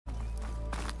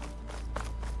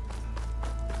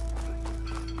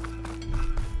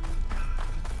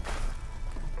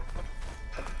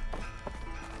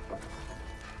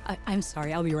I'm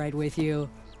sorry, I'll be right with you.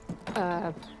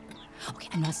 Okay,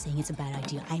 I'm not saying it's a bad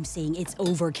idea. I'm saying it's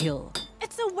overkill.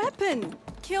 It's a weapon.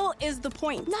 Kill is the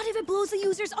point. Not if it blows the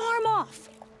user's arm off.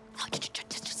 Oh,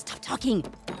 just stop talking.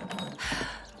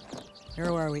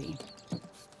 Where were we?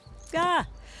 Ah!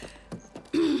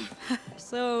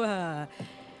 So,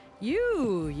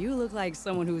 you look like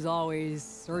someone who's always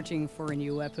searching for a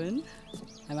new weapon.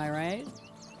 Am I right?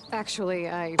 Actually,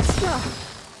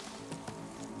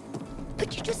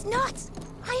 But you're just nuts.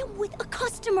 I am with a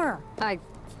customer.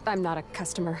 I'm not a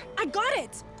customer. I got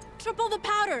it. Triple the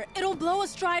powder. It'll blow a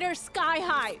Strider sky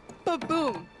high.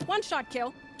 Ba-boom. One shot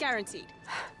kill. Guaranteed.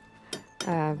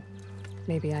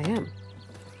 Maybe I am.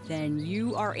 Then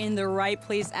you are in the right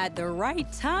place at the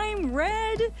right time,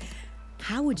 Red.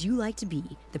 How would you like to be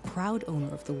the proud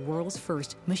owner of the world's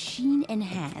first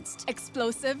machine-enhanced,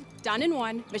 Explosive, done in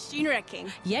one, machine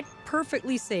wrecking. Yet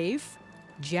perfectly safe,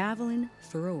 javelin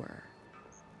thrower.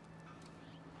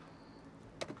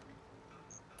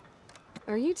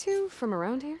 Are you two from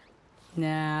around here?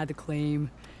 Nah, the claim.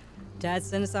 Dad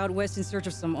sent us out west in search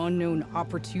of some unknown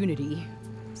opportunity.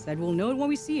 Said we'll know it when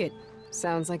we see it.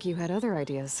 Sounds like you had other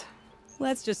ideas.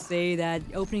 Let's just say that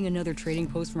opening another trading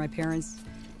post for my parents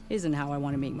isn't how I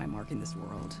want to make my mark in this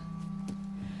world.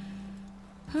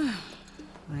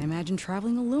 I imagine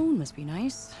traveling alone must be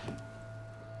nice.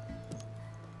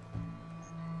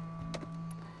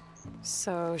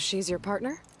 So she's your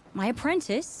partner? My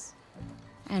apprentice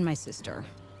and my sister.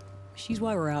 She's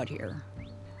why we're out here.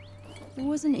 There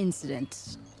was an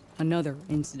incident. Another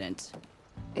incident.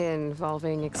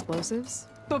 Involving explosives?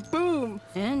 Ba-boom.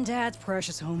 And Dad's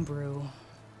precious homebrew.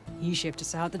 He shipped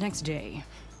us out the next day.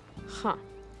 Huh.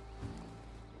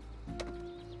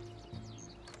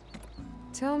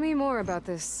 Tell me more about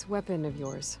this weapon of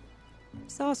yours.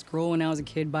 Saw a scroll when I was a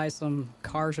kid by some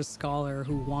Karja scholar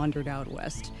who wandered out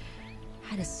west.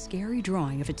 Had a scary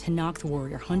drawing of a Tenakth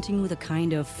warrior hunting with a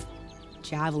kind of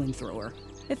javelin thrower.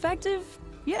 Effective?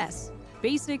 Yes.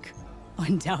 Basic?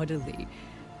 Undoubtedly.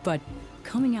 But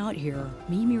coming out here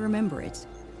made me remember it,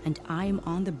 and I'm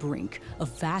on the brink of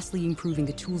vastly improving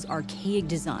the tool's archaic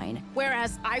design.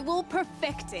 Whereas I will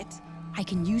perfect it. I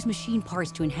can use machine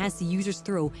parts to enhance the user's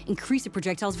throw, increase the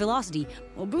projectile's velocity.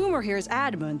 Well, Boomer here is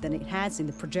adamant that enhancing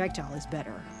the projectile is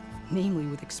better. Namely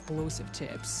with explosive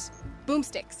tips.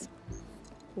 Boomsticks.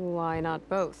 Why not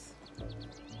both?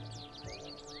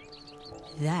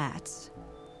 That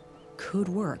could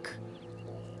work.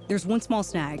 There's one small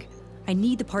snag. I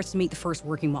need the parts to make the first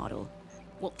working model.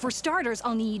 Well, for starters,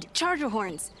 I'll need... Charger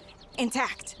horns.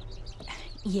 Intact.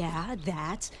 Yeah,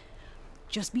 that.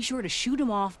 Just be sure to shoot them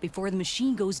off before the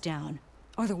machine goes down.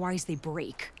 Otherwise, they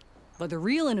break. But the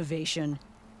real innovation,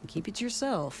 and keep it to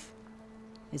yourself,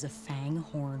 is a fang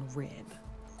horn rib.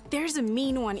 There's a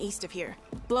mean one east of here.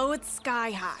 Blow it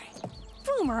sky high.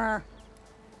 Boomer!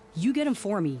 You get him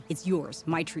for me. It's yours.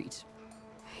 My treat.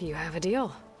 You have a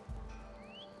deal.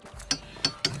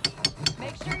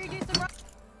 Make sure you do some...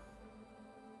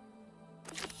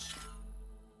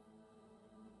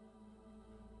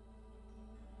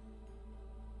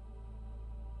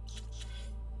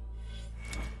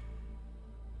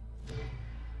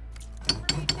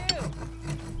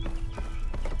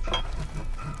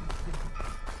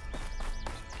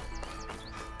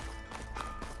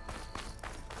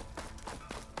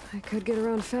 I could get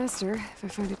around faster if I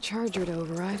find a charger to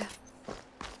override.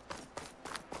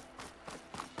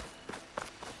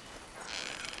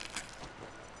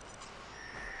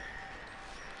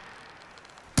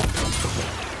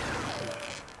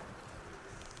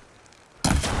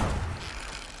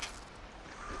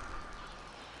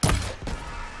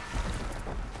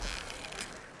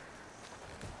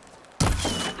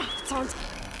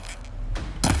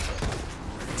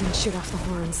 Didn't shoot off the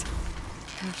horns.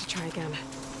 I have to try again.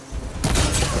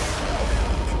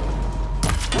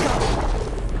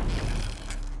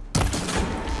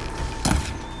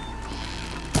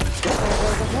 There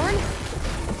goes the horn.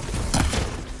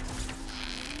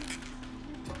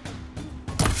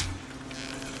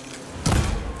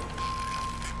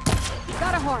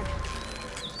 Got a horn.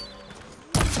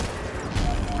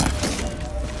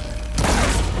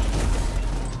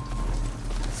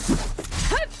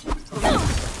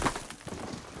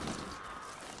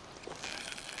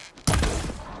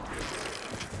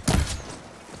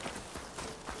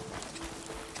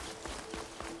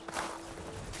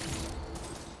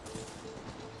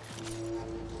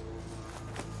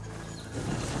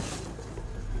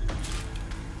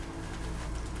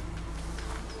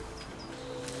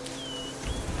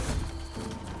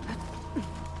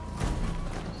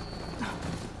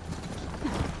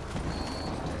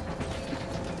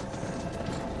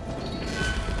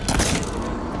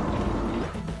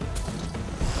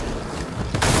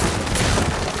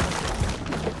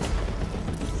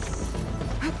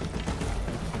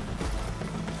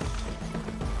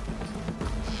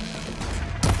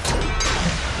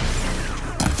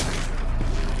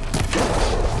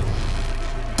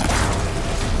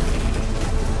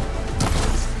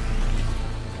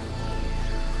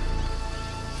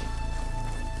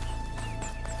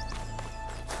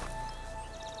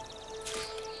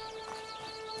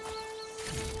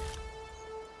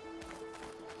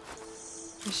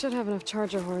 should have enough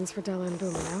charger horns for Della and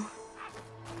Boomer now.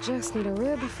 Just need a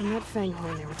rib from that fang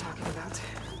horn they were talking about.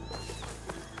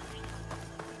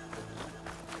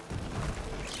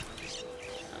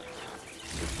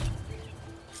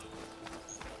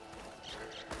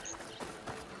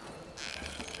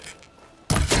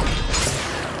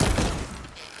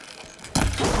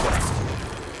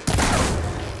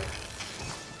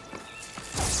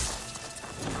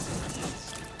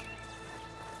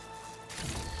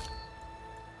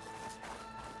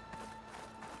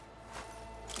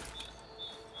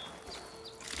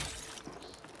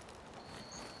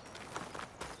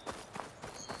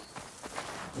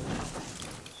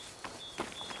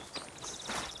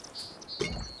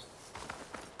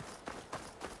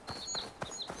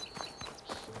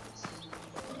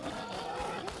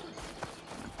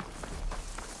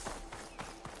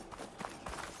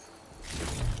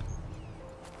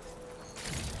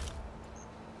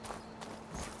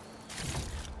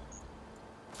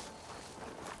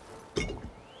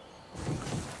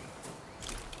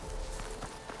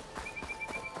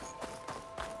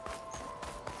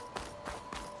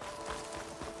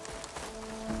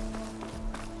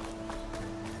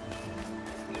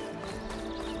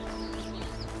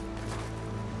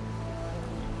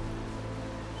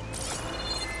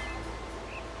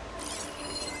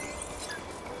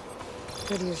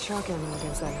 Could use shock ammo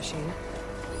against that machine.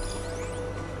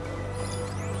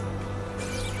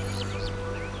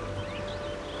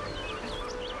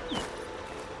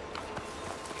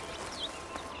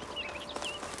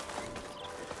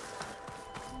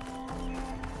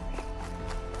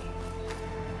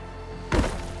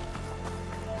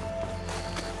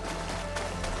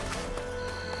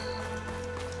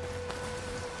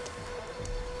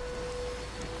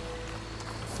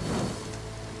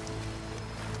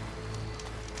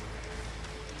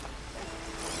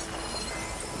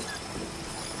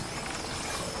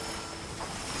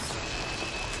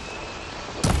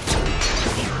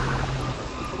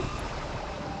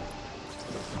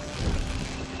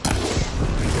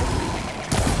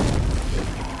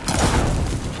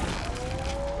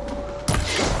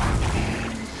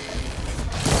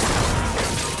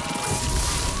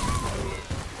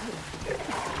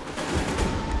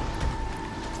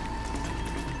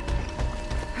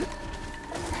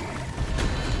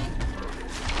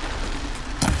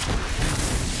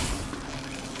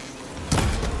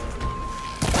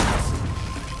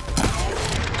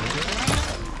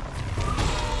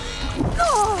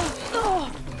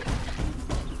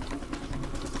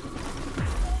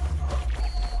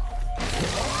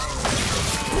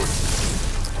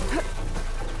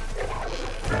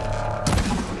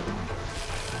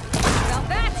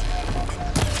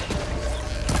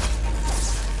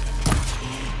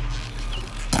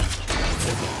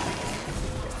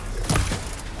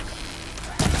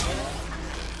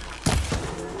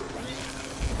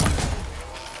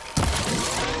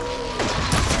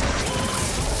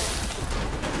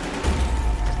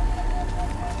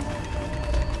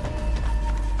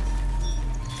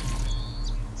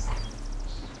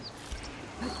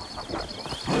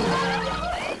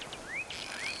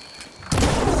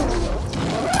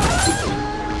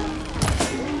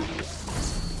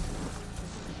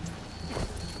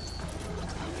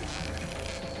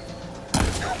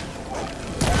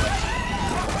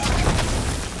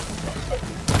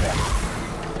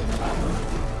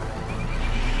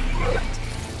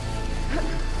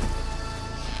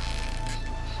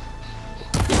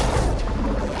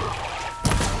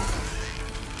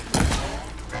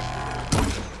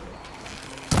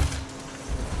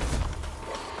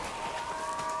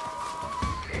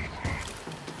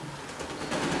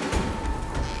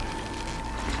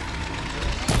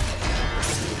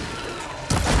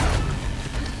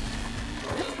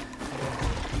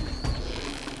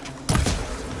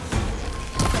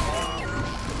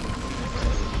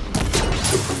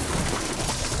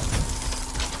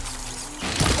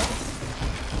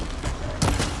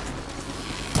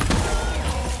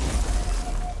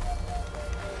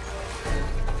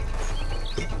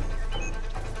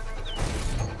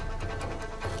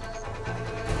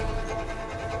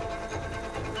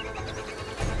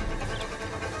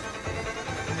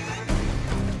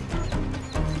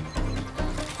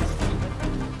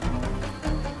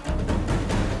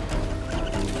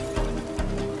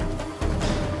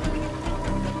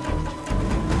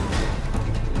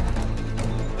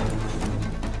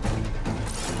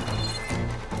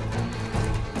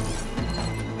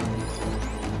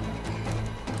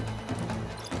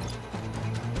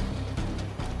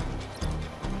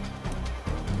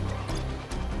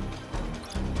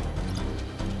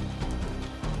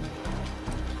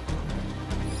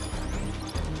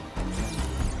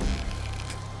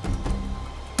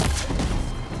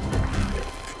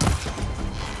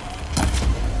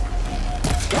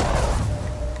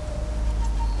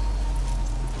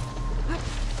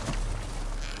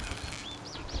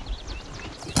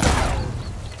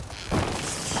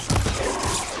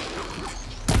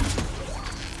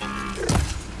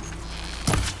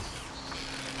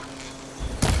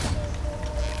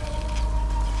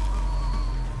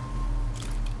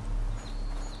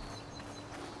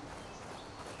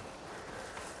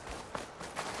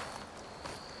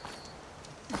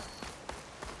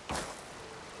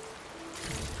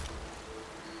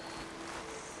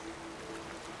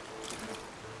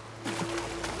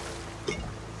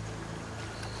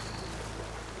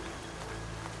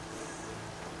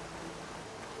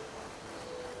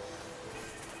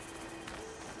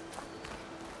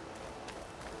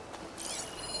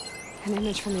 an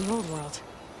image from the old world.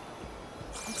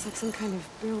 Looks like some kind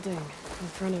of building in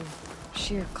front of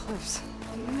sheer cliffs.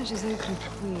 The image is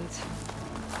incomplete.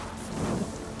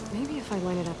 But maybe if I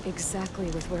line it up exactly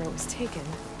with where it was taken,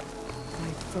 my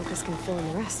focus can fill in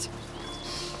the rest.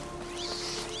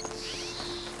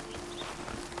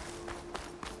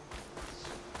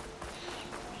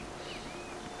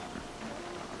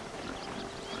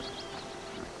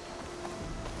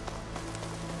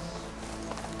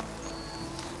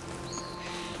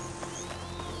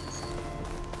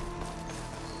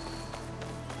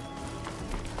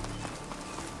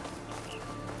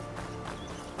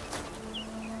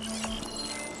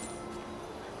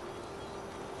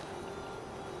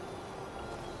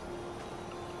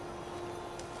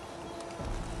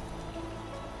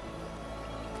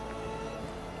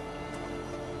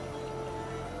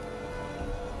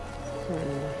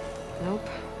 Nope.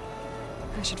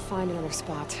 I should find another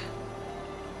spot.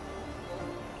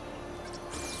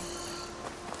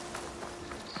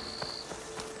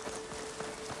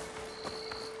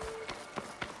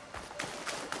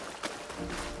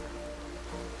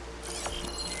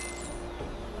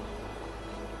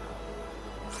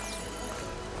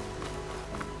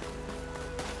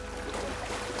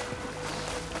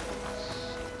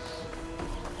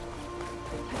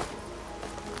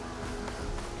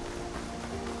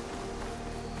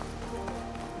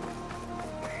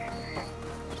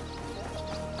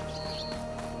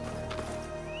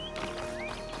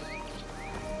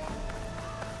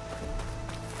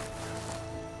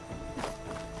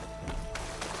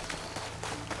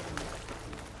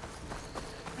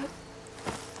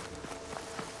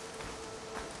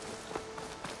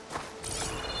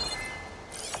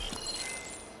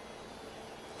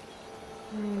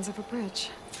 Ruins of a bridge.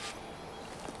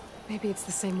 Maybe it's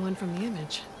the same one from the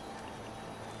image.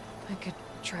 I could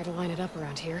try to line it up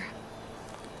around here.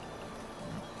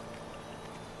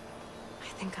 I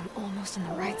think I'm almost in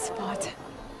the right spot.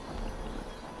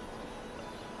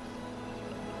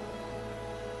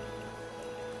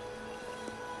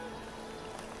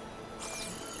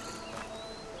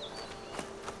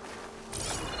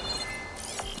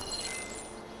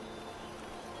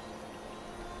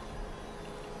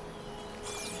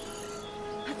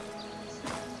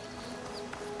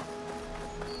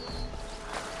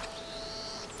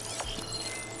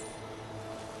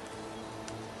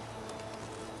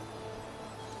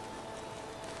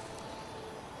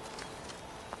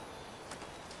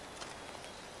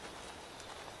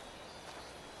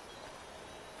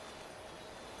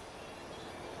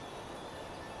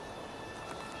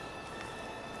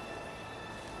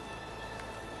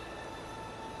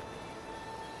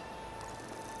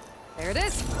 There it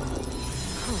is!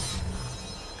 Oh.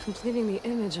 Completing the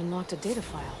image unlocked a data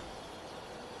file.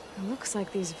 It looks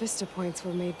like these vista points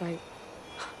were made by...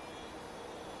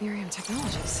 Miriam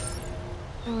Technologies.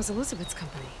 That was Elizabeth's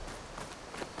company.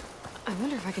 I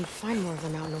wonder if I can find more of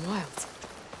them out in the wilds.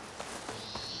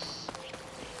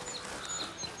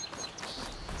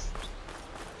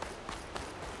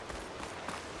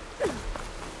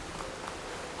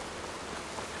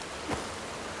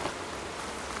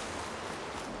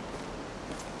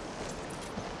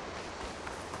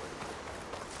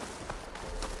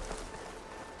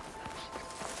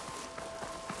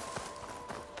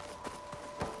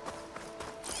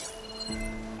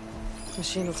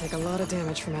 Machine will take a lot of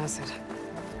damage from acid.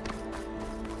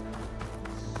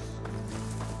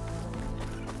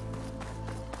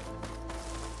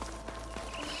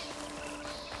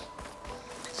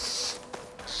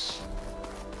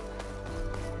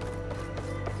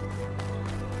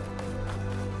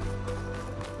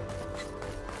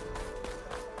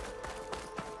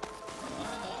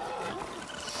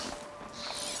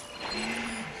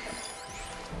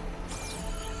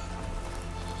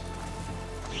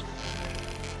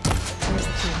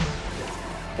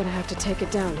 Gonna have to take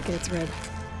it down to get its rib.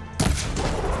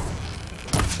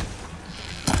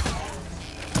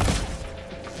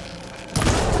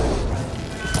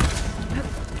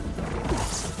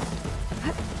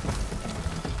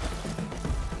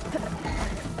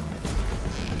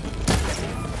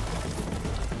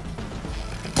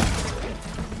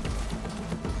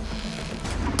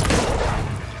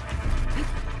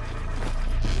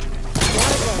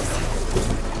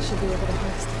 Should be able to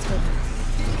harvest its rib.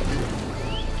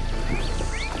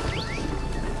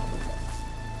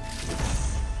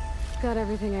 Got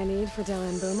everything I need for Della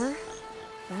and Boomer.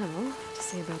 Now, to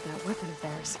see about that weapon of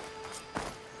theirs.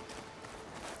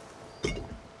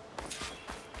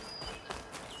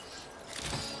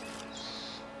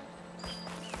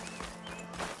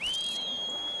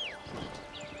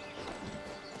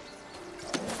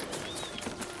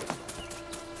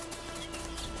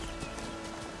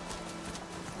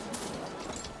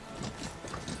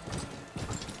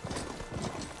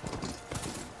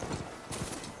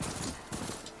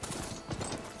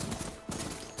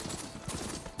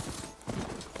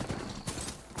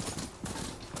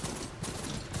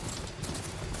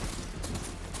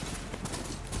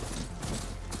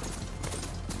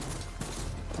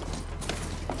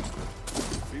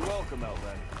 him out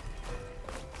then.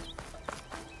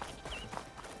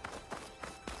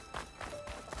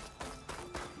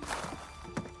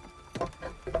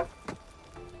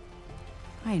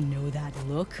 I know that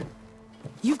look.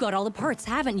 You've got all the parts,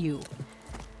 haven't you?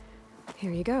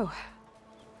 Here you go.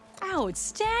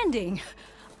 Outstanding!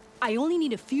 I only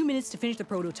need a few minutes to finish the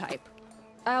prototype.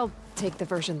 I'll take the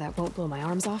version that won't blow my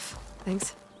arms off.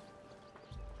 Thanks.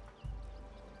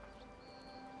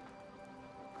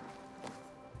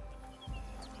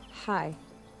 Hi.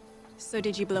 So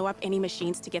did you blow up any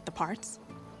machines to get the parts?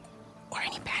 Or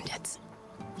any bandits?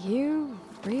 You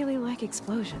really like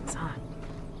explosions, huh?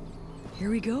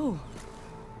 Here we go.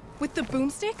 With the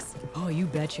boomsticks? Oh, you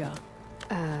betcha.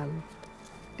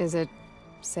 Is it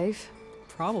safe?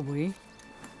 Probably.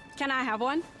 Can I have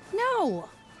one? No!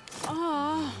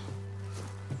 Oh,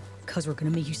 'Cause we're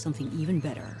gonna make you something even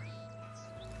better.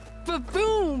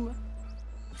 ba-boom!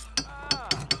 Ah,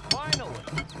 finally!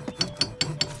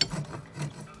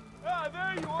 Ah,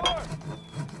 there you are!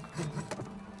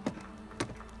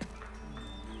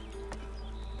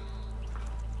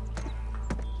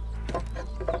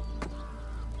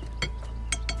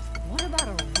 What about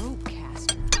a rope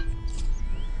caster?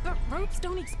 But ropes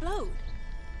don't explode.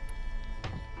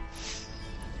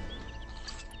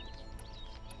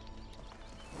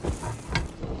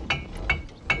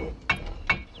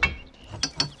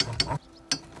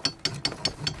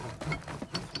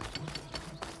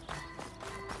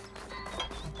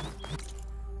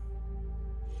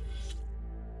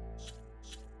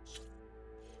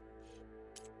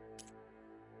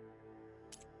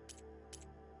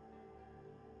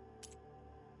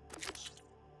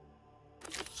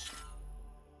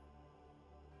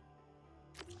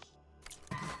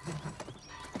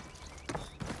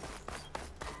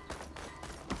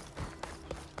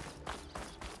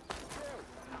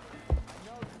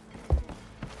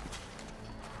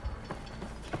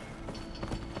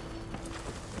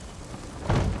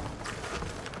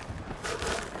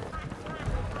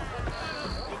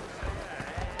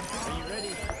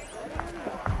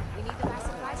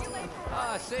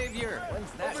 Savior!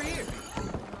 Over here!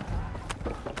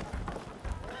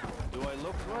 Do I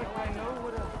look like I know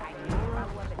what a...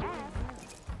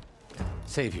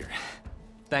 Savior,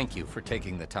 thank you for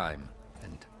taking the time,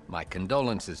 and my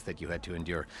condolences that you had to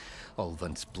endure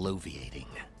Ulvund's bloviating.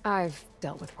 I've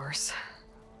dealt with worse.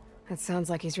 It sounds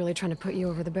like he's really trying to put you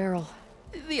over the barrel.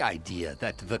 The idea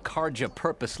that the Carja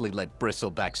purposely let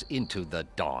Bristlebacks into the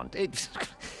Daunt,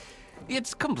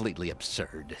 it's completely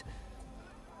absurd.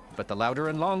 But the louder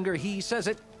and longer he says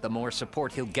it, the more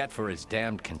support he'll get for his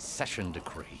damned concession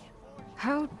decree.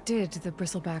 How did the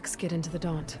Bristlebacks get into the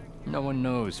Daunt? No one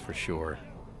knows for sure.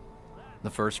 The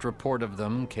first report of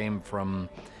them came from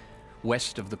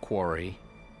west of the quarry.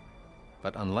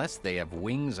 But unless they have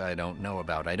wings I don't know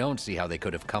about, I don't see how they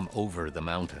could have come over the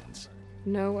mountains.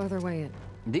 No other way in.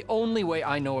 The only way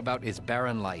I know about is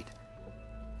Barren Light.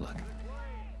 Look,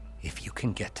 if you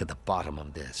can get to the bottom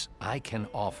of this, I can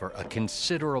offer a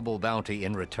considerable bounty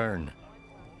in return.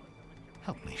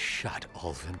 Help me shut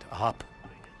Ulvund up.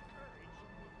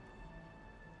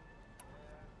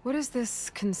 What is this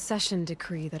concession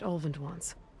decree that Ulvund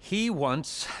wants? He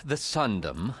wants the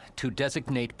Sundom to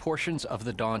designate portions of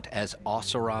the Daunt as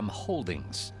Oseram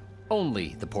holdings. Only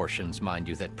the portions, mind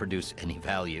you, that produce any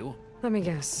value. Let me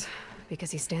guess.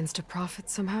 Because he stands to profit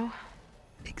somehow?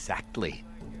 Exactly.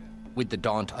 With the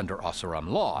Daunt under Oseram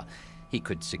law, he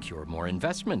could secure more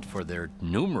investment for their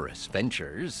numerous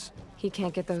ventures. He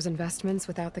can't get those investments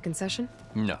without the concession?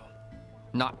 No.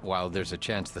 Not while there's a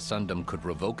chance the Sundom could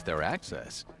revoke their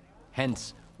access.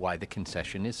 Hence, why the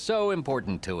concession is so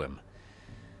important to him.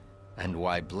 And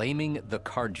why blaming the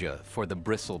Carja for the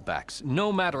Bristlebacks,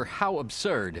 no matter how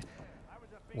absurd,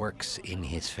 works in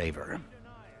his favor.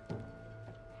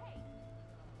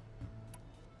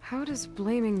 How does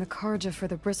blaming the Carja for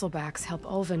the Bristlebacks help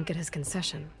Ulvund get his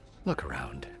concession? Look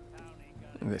around.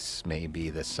 This may be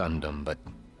the Sundom, but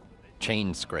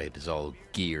Chainscrape is all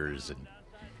gears and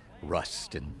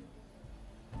rust and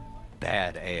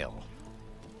bad ale.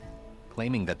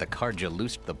 Claiming that the Carja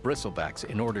loosed the Bristlebacks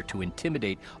in order to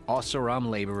intimidate Oseram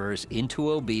laborers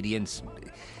into obedience.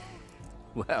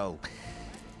 Well,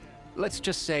 let's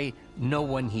just say no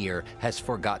one here has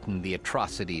forgotten the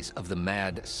atrocities of the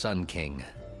Mad Sun King.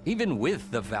 Even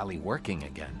with the Valley working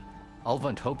again,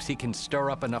 Ulvund hopes he can stir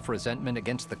up enough resentment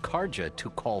against the Carja to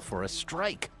call for a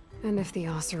strike. And if the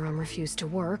Oseram refuse to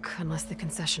work, unless the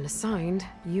concession is signed,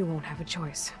 you won't have a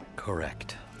choice.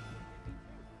 Correct.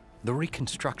 The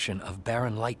reconstruction of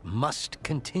Barren Light must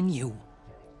continue.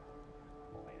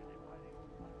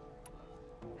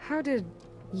 How did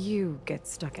you get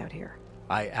stuck out here?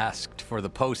 I asked for the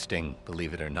posting,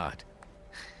 believe it or not.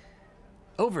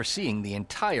 Overseeing the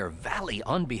entire valley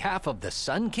on behalf of the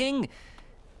Sun King?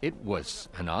 It was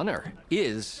an honor.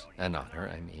 Is an honor,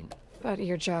 I mean. But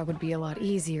your job would be a lot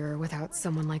easier without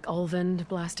someone like Ulvund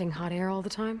blasting hot air all the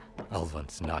time?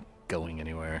 Ulvund's not going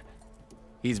anywhere.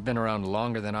 He's been around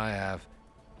longer than I have.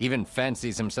 Even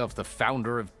fancies himself the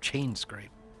founder of Chainscrape.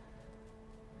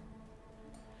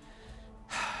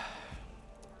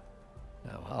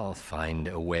 No, I'll find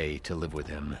a way to live with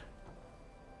him.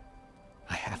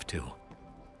 I have to.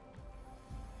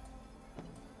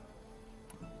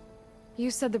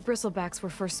 You said the Bristlebacks were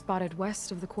first spotted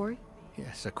west of the quarry?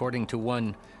 Yes, according to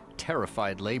one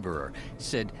terrified laborer,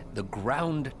 said the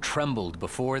ground trembled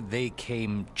before they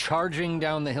came charging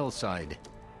down the hillside.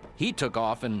 He took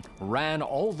off and ran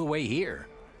all the way here.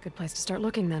 Good place to start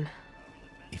looking, then.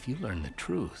 If you learn the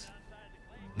truth,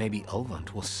 maybe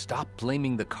Ulvund will stop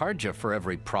blaming the Karja for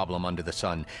every problem under the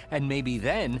sun, and maybe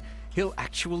then he'll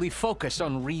actually focus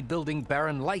on rebuilding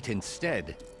Barren Light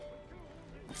instead.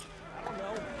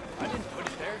 I didn't put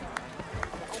it there.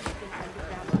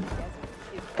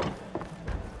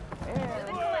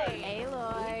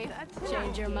 Aloy,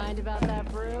 change your mind about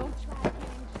that brew?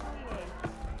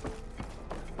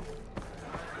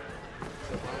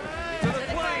 To the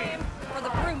flame! For the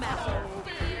brewmaster.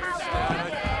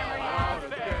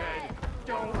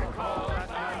 Don't recall that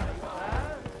night.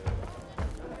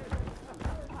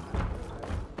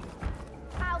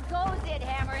 How goes it,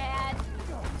 Hammerhead?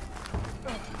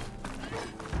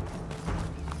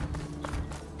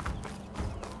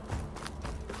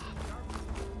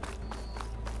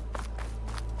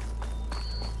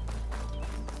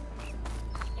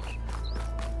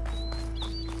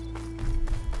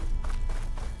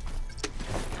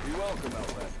 You're welcome,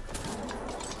 Outlander.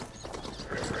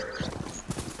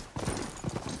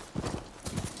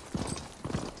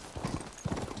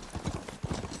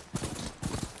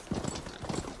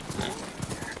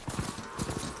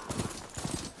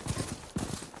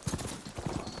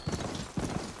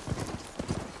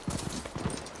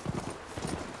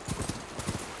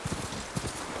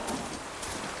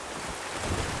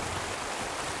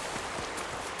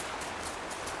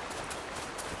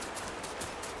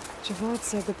 Javad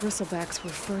said the Bristlebacks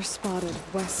were first spotted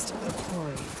west of the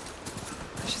quarry.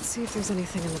 I should see if there's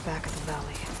anything in the back of the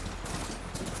valley.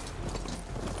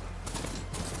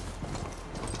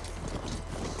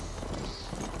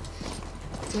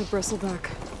 No Bristleback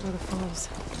by the falls.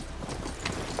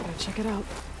 Gotta check it out.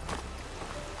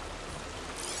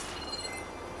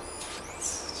 It's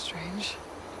strange.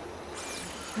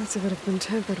 Parts of it have been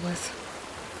tampered with.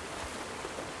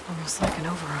 Almost like an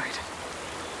override.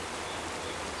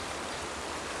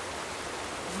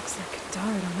 Looks like it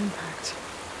died on impact.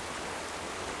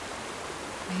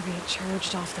 Maybe it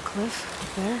charged off the cliff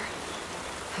up there.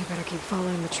 I better keep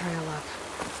following the trail up.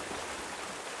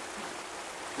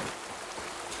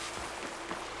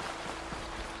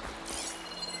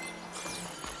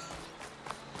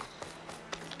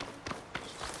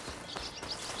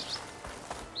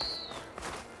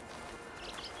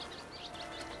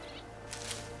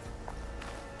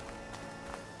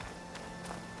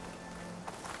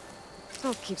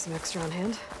 I'll keep some extra on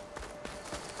hand.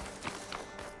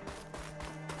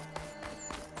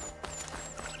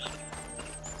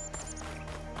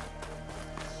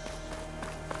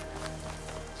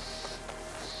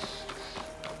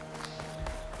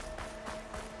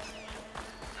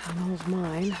 An old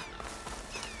mine.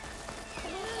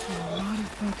 And a lot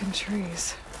of broken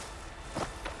trees.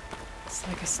 It's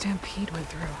like a stampede went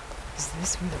through. Is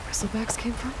this where the Bristlebacks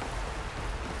came from?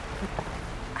 But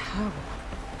how?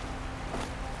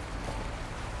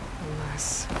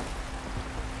 Unless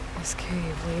this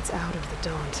cave leads out of the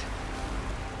Daunt.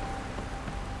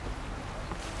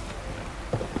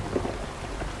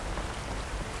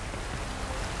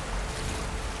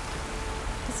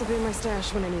 This'll be in my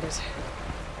stash when I need it.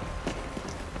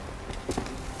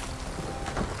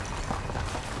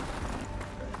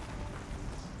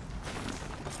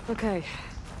 Okay,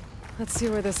 let's see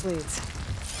where this leads.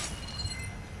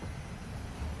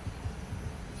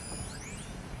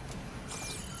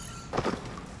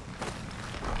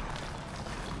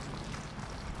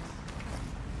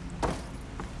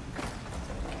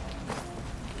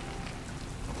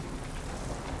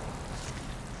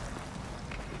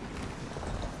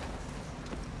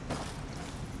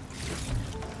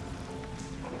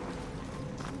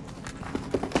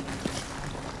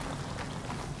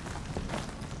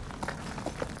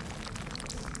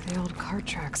 The old cart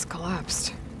tracks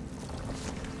collapsed.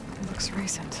 It looks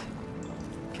recent.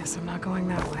 Guess I'm not going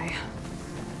that way.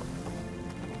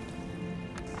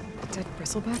 Dead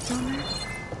bristleback down there?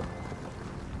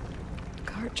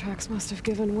 cart tracks must have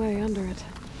given way under it.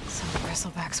 Some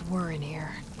Bristlebacks were in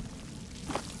here.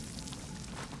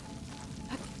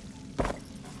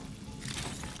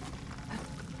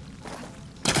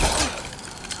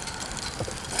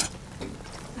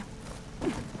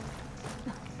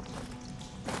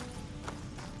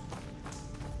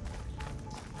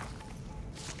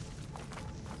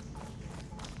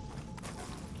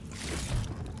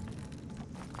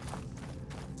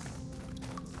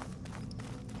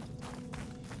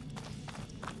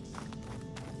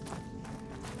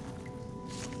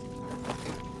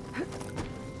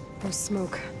 There's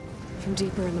smoke from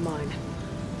deeper in the mine.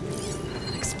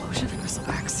 An explosion?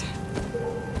 Bristlebacks.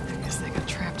 I guess they got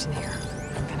trapped in here.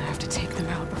 I'm gonna have to take them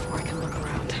out before I can look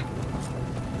around.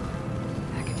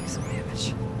 That could do some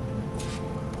damage.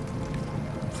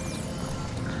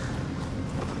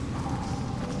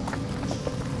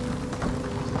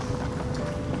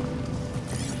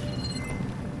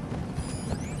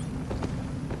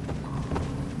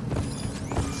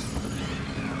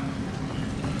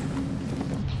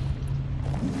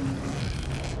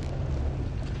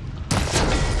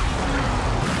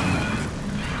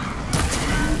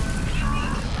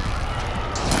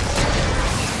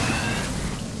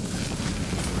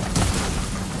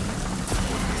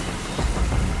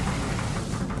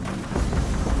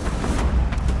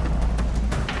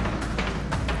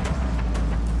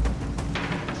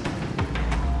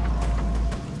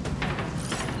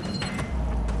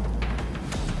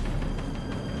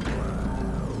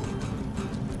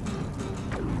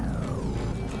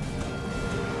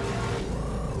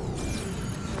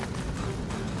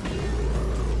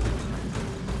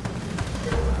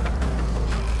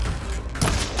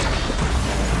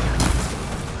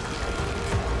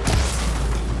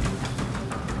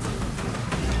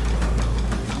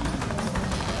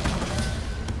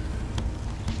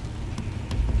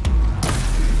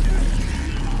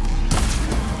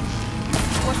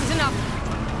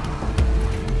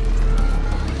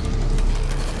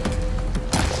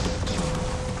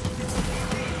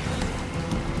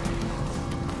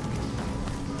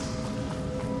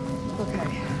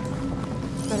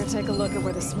 Take a look at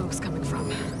where the smoke's coming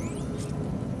from.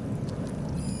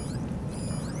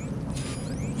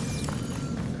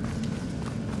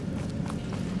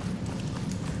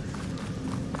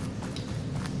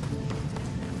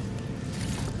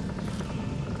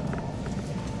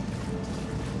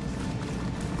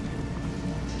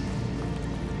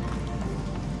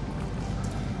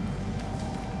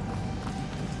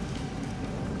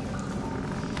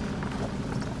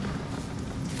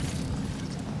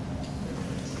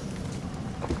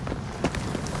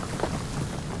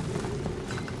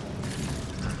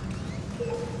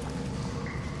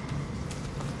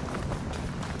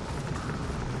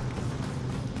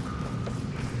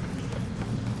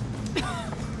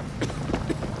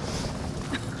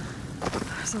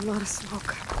 There's a lot of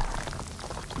smoke.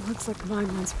 It looks like the mine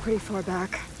runs pretty far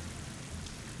back.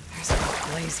 There's a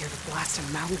blaze here to blast a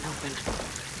mountain open.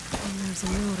 And there's a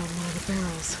note on one of the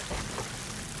barrels.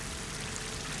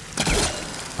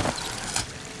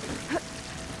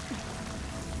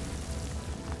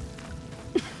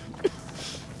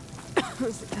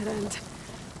 There's a dead end.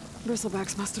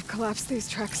 Bristlebacks must have collapsed these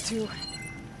tracks too.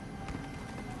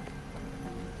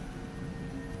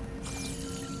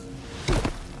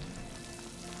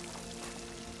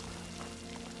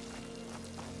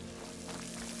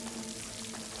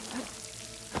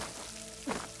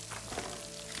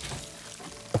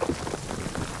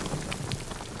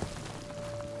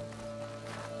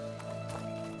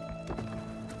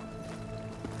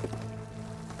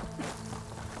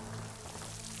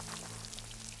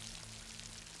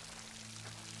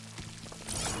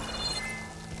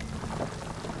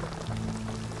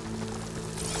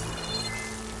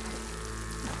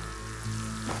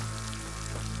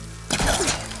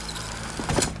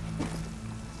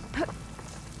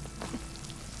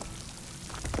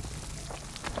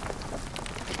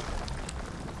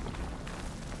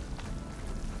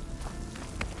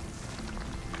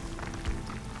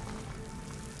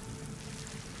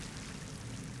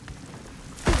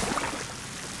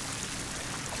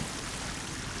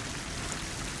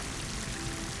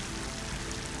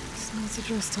 It's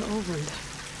addressed to Errand.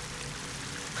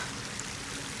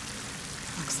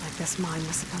 Looks like this mine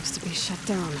was supposed to be shut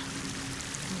down.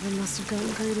 Errand must have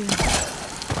gotten greedy.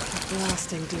 Kept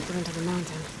blasting deeper into the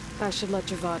mountain. I should let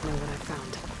Javad know what I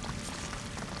found.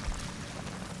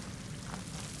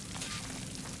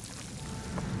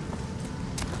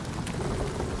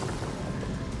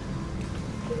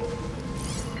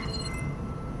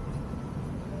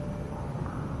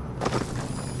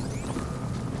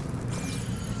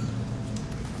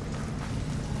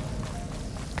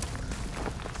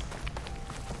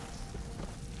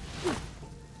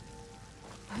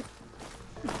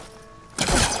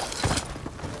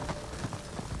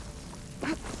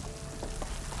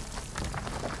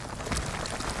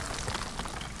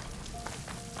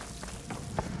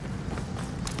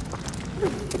 So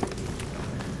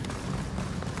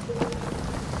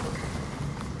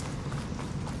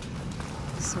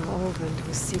Errand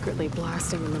was secretly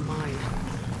blasting in the mine,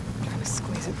 trying to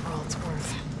squeeze it for all it's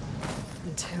worth.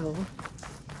 Until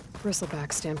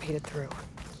Bristlebacks stampeded through.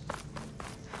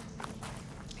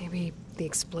 Maybe the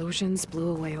explosions blew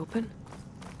a way open?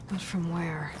 But from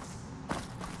where?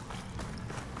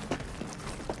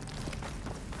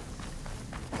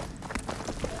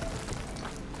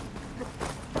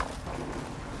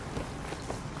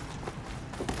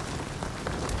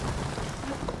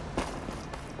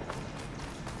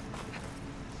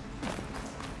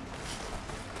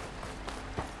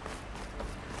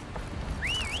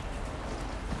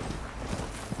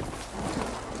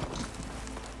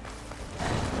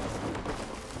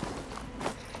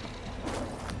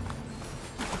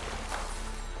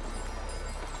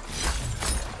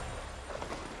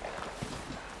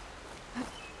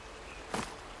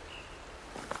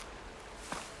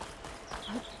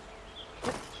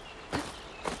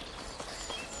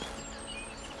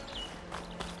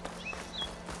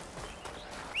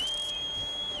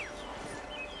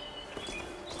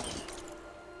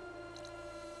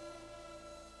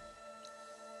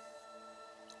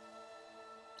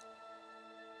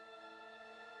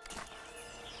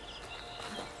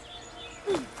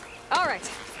 All right.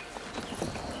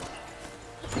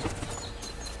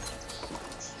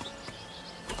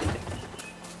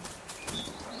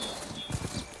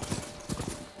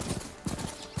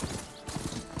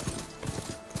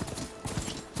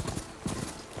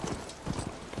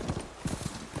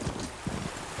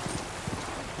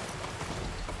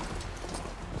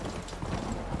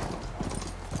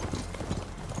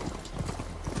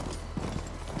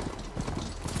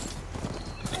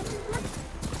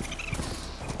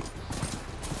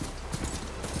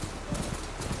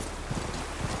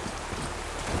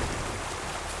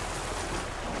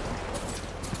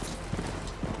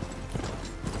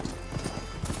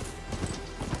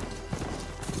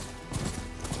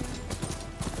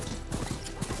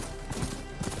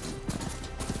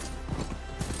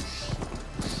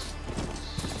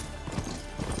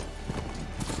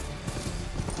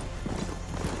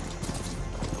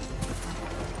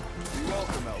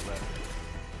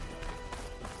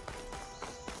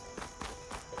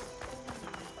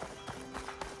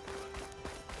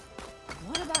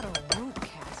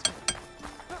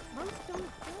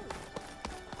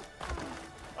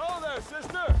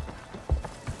 Sister!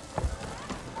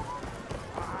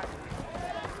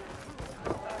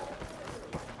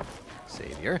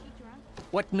 Savior,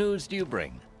 what news do you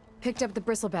bring? Picked up the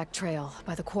Bristleback trail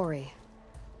by the quarry.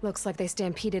 Looks like they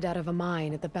stampeded out of a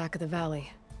mine at the back of the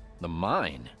valley. The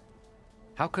mine?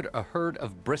 How could a herd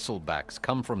of Bristlebacks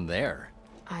come from there?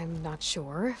 I'm not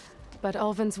sure, but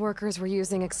Ulvin's workers were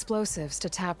using explosives to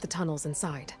tap the tunnels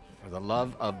inside. For the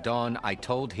love of Dawn, I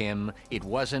told him it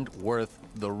wasn't worth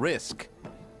the risk.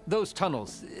 Those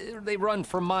tunnels, they run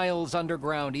for miles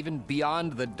underground, even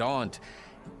beyond the Daunt.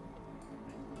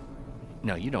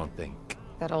 No, you don't think...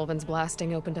 That Ulvin's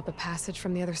blasting opened up a passage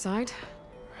from the other side?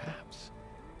 Perhaps.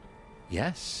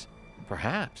 Yes,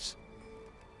 perhaps.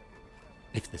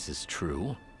 If this is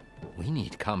true, we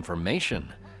need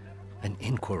confirmation. An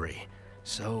inquiry.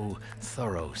 So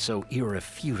thorough, so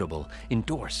irrefutable,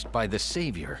 endorsed by the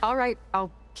Savior. All right,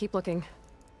 I'll keep looking.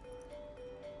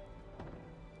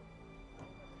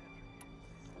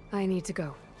 I need to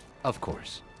go. Of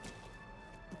course.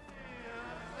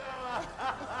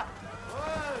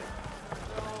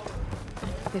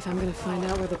 If I'm gonna find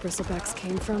out where the Bristlebacks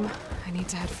came from, I need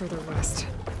to head further west.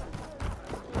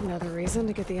 Another reason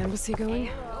to get the embassy going?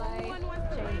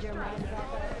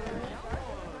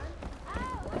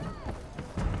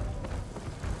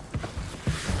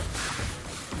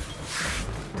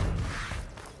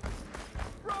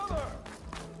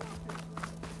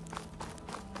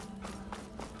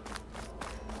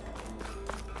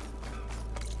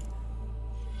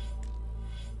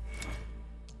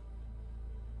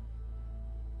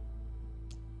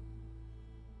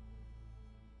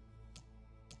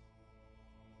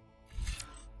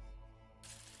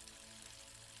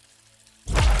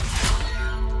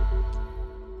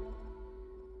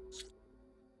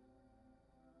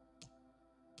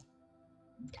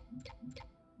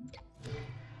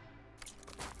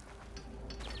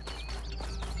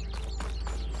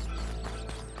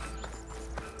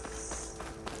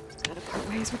 Gotta part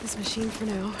ways with this machine for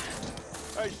now.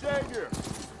 Hey, Savior!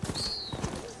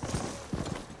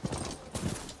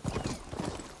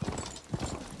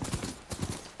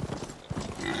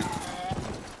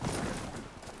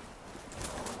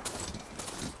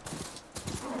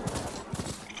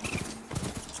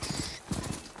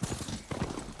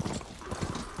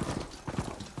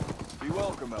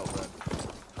 welcome, Elvin.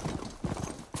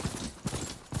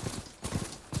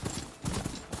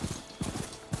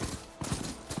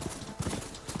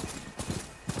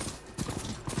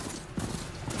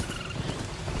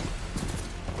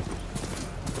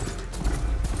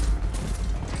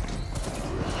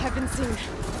 I've been seen.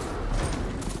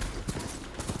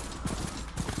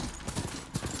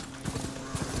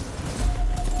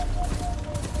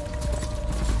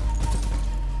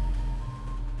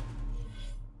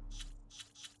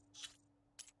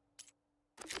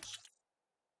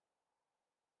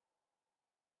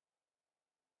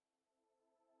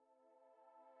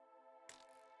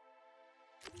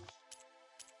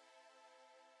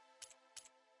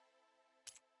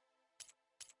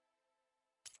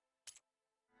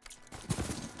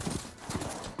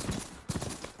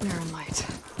 Barren light.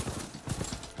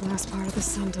 Last part of the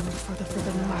Sundom before the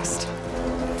Forbidden West.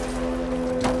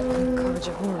 Carriage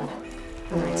of Horn.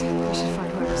 Alright, I should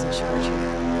find whoever's in charge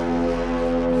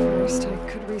here. First, I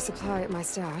could resupply at my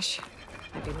stash.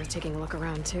 Might be worth taking a look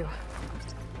around, too.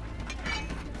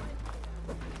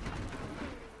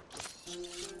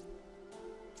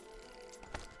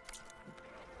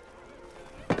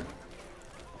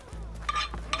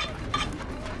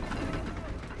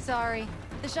 Sorry,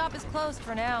 the shop is closed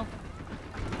for now.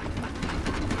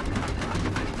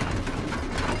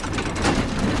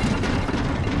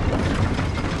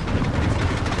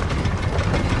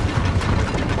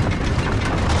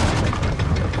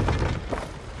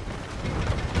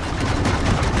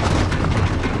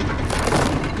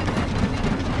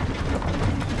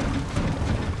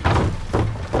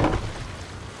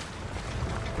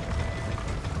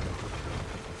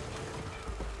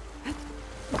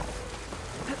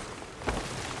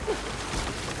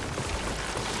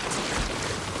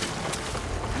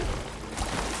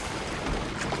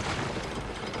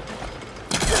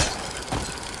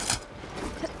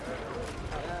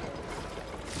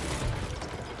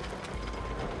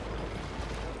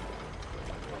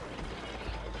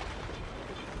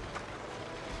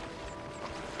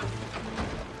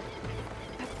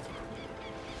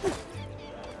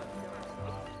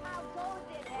 How goes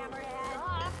it,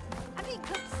 Hammerhead? I'm being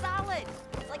cooked solid.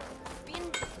 It's like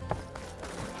being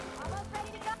almost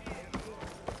ready to go.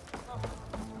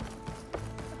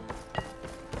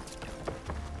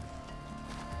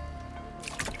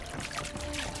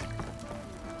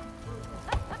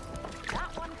 That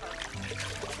one hurt.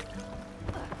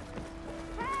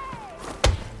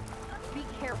 Hey! Be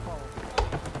careful.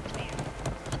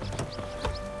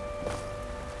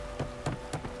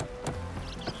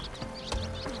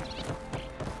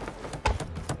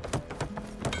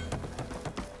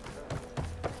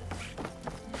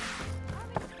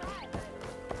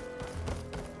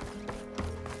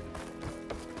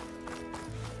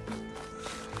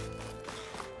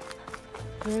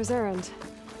 There's Errand.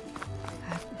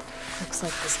 Looks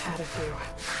like he's had a few.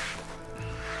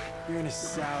 You're in a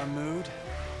sour mood?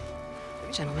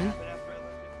 Gentlemen,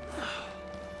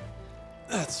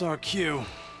 That's our cue.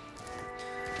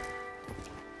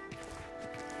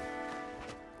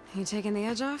 you taking the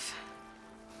edge off?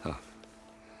 I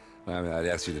mean, I'd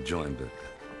ask you to join, but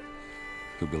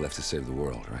who'd be left to save the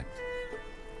world, right?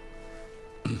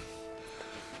 All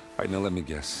right, now let me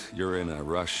guess. You're in a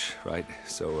rush, right?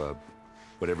 So,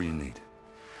 whatever you need,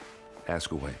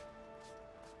 ask away.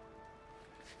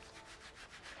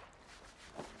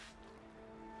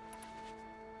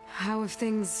 How have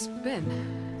things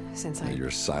been since I... Your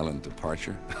silent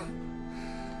departure?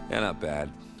 Yeah, not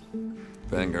bad.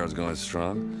 Vanguard's going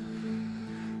strong.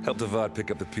 Helped Avad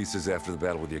pick up the pieces after the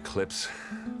battle with the Eclipse.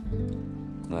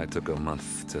 I took a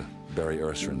month to bury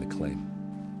Ursa in the claim.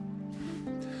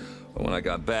 But when I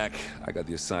got back, I got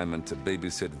the assignment to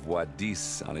babysit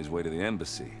Wadis on his way to the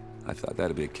embassy. I thought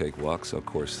that'd be a cakewalk, so of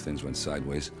course things went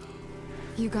sideways.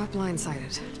 You got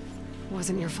blindsided.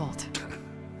 Wasn't your fault.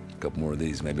 A couple more of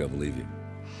these, maybe I'll believe you.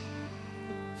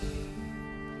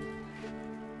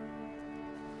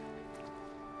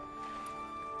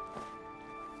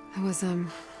 I was,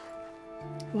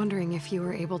 wondering if you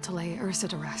were able to lay Ursa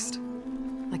to rest,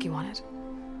 like you wanted.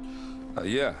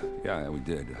 Yeah, we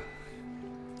did.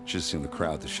 Just seemed the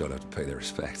crowd that showed up to pay their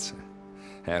respects.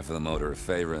 Half of them owed her a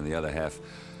favor, and the other half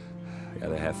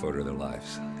owed her their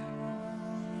lives.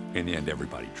 In the end,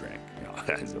 everybody drank. You know,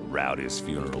 it's the rowdiest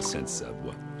funeral since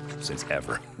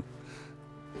ever.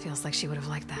 Feels like she would have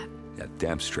liked that. Yeah,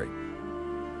 damn straight.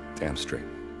 Damn straight.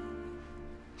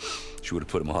 She would have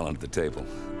put them all onto the table.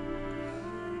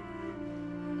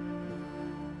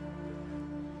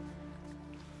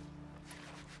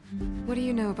 What do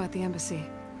you know about the embassy?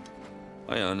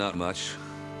 Well, you know, not much.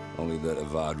 Only that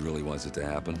Avad really wants it to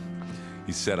happen.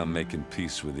 He said I'm making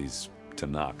peace with these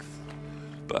Tanakh.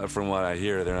 But from what I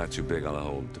hear, they're not too big on the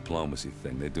whole diplomacy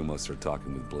thing. They do most of their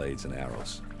talking with blades and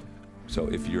arrows. So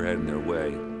if you're heading their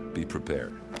way, be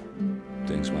prepared.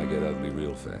 Things might get ugly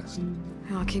real fast.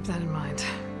 I'll keep that in mind.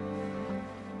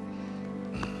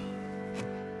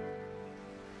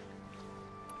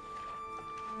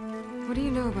 What do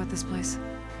you know about this place?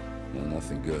 Well,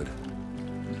 nothing good.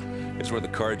 It's where the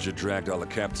Carja dragged all the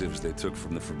captives they took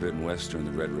from the Forbidden West during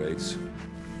the Red Raids.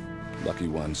 Lucky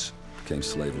ones became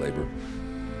slave labor.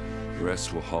 The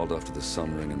rest were hauled off to the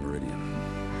Sun Ring and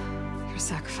Meridian. Your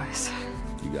sacrifice.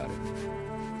 You got it.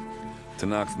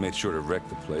 Tanakh made sure to wreck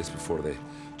the place before they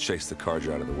chased the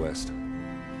Carja out of the West.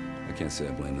 I can't say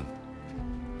I blame them.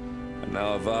 And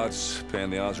now Avad's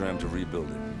paying the Osram to rebuild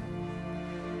it.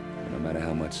 And no matter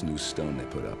how much new stone they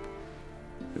put up,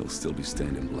 it'll still be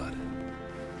stained in blood.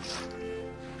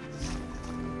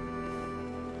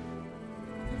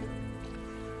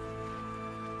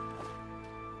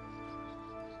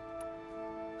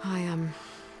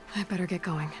 I better get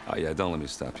going. Oh yeah, don't let me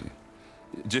stop you.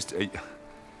 Just, are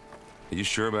you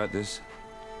sure about this?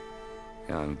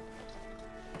 Yeah, I'm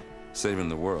saving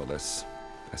the world. That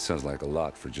sounds like a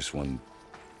lot for just one...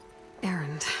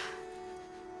 Errand.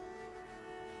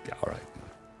 Yeah, all right.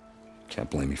 Can't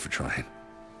blame me for trying.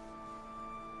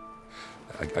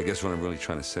 I guess what I'm really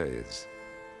trying to say is,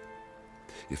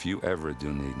 if you ever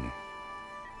do need me...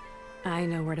 I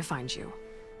know where to find you.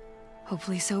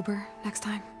 Hopefully sober next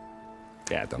time.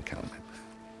 Yeah, don't count on it.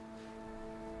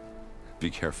 Be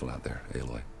careful out there,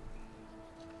 Aloy.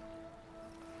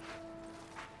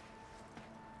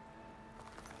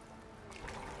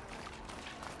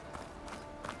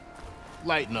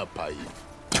 Lighten up, Paif.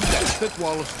 That thick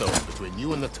wall of stone between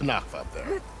you and the Tanakh up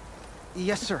there.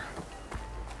 Yes, sir.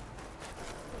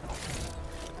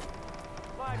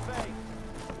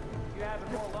 You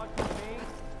having more luck than me?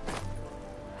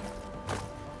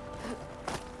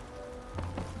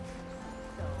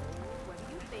 So, what do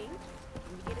you think?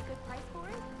 Can we get a good price for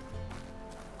it?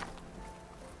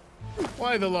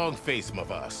 Why the long face,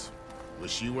 Mavas?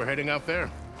 Wish you were heading out there?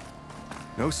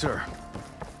 No, sir.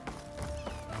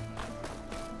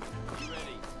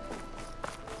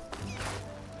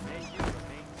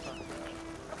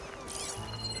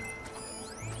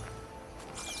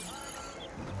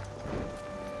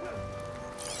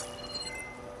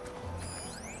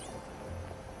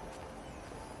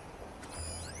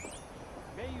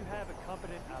 May you have a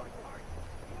competent outing.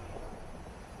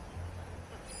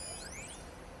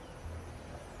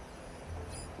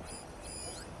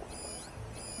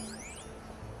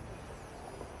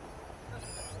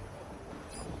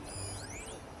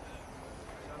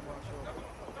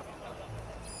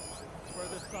 For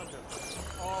the thunder,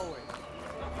 always.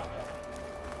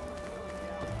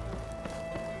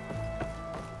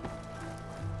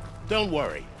 Don't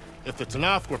worry. If the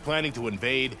Tanakh were planning to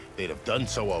invade, they'd have done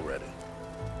so already.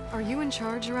 Are you in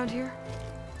charge around here?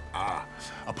 Ah,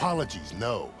 apologies,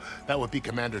 no. That would be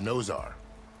Commander Nozar.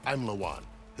 I'm Lawan,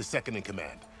 his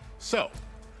second-in-command. So,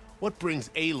 what brings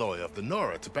Aloy of the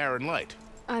Nora to Barren Light?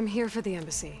 I'm here for the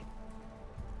embassy.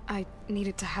 I need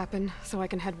it to happen so I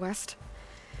can head west.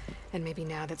 And maybe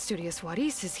now that Studious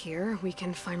Wadis is here, we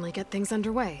can finally get things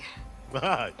underway.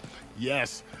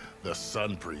 Yes, the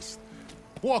Sun Priest.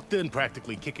 Walked in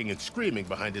practically kicking and screaming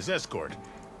behind his escort.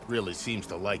 Really seems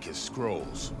to like his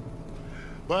scrolls.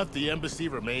 But the embassy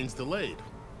remains delayed.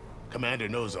 Commander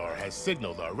Nozar has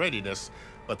signaled our readiness,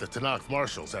 but the Tanakh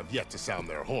marshals have yet to sound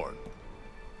their horn.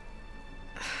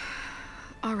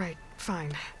 All right,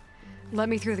 fine. Let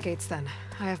me through the gates then.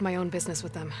 I have my own business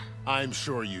with them. I'm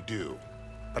sure you do,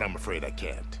 but I'm afraid I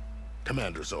can't.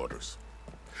 Commander's orders.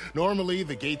 Normally,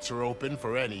 the gates are open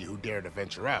for any who dare to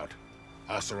venture out.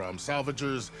 Asaram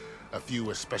salvagers, a few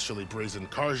especially brazen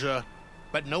Carja,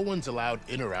 but no one's allowed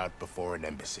in or out before an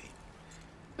embassy.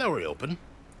 They'll reopen,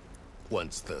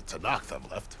 once the Tanakh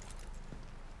have left.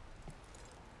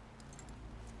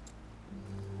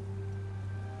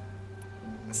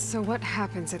 So what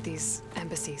happens at these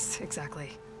embassies,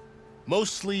 exactly?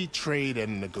 Mostly trade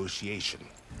and negotiation.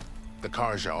 The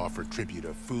Carja offer tribute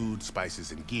of food,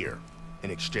 spices, and gear.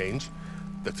 In exchange,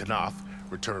 the Tanakh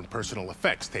return personal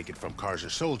effects taken from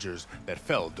Carja soldiers that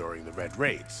fell during the Red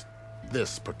Raids.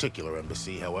 This particular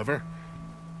embassy, however,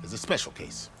 is a special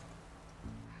case.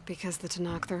 Because the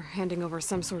Tanakh, they're handing over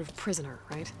some sort of prisoner,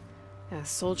 right? A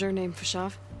soldier named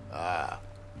Fashav? Ah,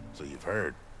 so you've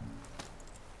heard.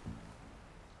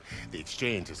 The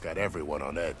exchange has got everyone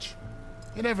on edge.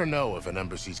 You never know if an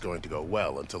embassy's going to go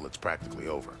well until it's practically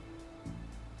over.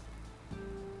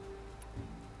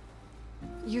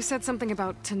 You said something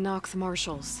about Tanakh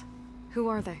marshals. Who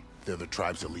are they? They're the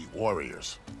tribe's elite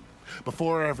warriors.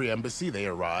 Before every embassy, they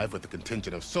arrive with a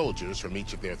contingent of soldiers from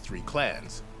each of their 3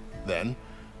 clans. Then,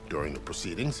 during the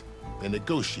proceedings, they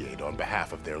negotiate on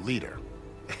behalf of their leader.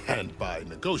 And by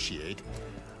negotiate,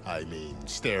 I mean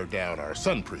stare down our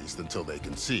sun priest until they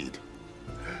concede.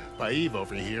 Baeve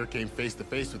over here came face to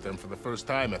face with them for the first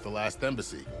time at the last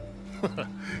embassy.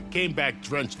 Came back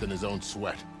drenched in his own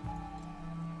sweat.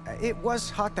 It was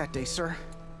hot that day, sir.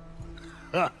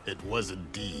 It was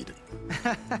indeed.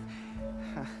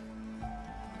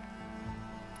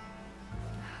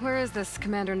 Where is this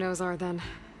Commander Nozar, then?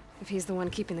 If he's the one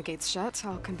keeping the gates shut,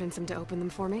 I'll convince him to open them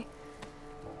for me.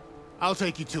 I'll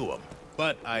take you to him,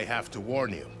 but I have to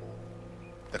warn you.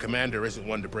 The commander isn't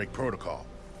one to break protocol,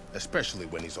 especially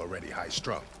when he's already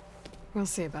high-strung. We'll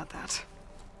see about that.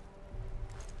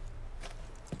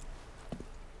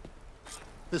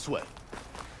 This way.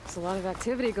 There's a lot of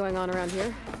activity going on around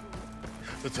here.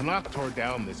 The Tanakh tore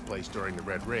down this place during the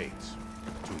Red Raids.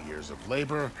 2 years of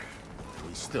labor,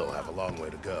 we still have a long way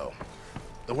to go.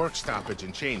 The work stoppage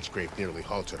and chain scrape nearly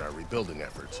halted our rebuilding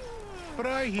efforts. But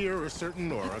I hear a certain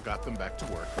Nora got them back to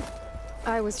work.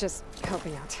 I was just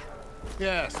helping out.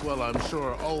 Yes, well, I'm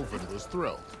sure Ulvin was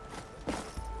thrilled.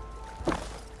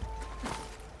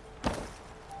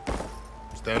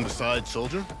 Stand aside,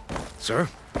 soldier. Sir?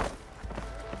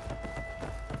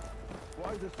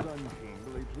 Why the Sun King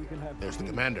believes we can have There's the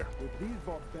peace commander. with these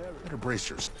barbarians. Better brace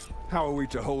yourself. How are we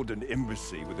to hold an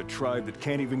embassy with a tribe that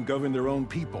can't even govern their own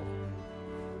people?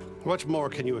 What more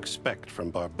can you expect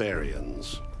from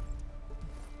barbarians?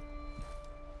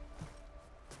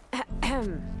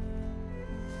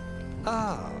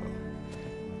 Ah.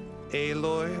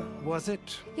 Aloy, was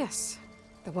it? Yes.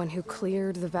 The one who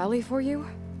cleared the valley for you?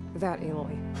 That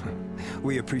Aloy.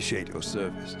 We appreciate your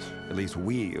service. At least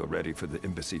we are ready for the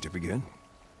embassy to begin.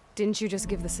 Didn't you just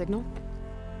give the signal?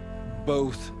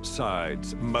 Both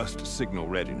sides must signal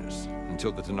readiness.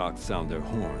 Until the Tanakh sound their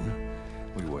horn,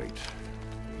 we wait.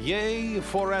 Yea,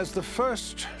 for as the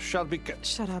first shall be...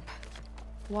 Shut up.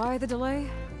 Why the delay?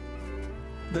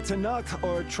 The Tanakh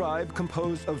are a tribe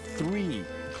composed of 3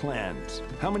 clans.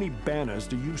 How many banners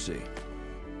do you see?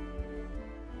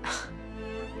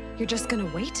 You're just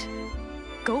gonna wait?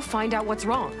 Go find out what's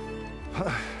wrong.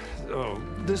 Oh,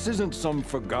 this isn't some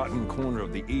forgotten corner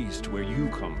of the East where you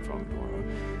come from, Nora.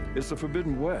 It's the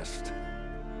Forbidden West.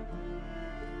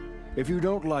 If you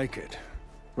don't like it,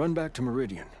 run back to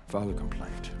Meridian, file a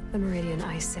complaint. The Meridian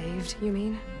I saved, you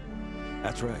mean?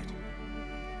 That's right.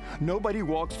 Nobody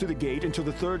walks to the gate until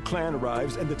the 3rd clan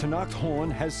arrives and the Tanakh's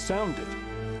horn has sounded.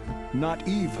 Not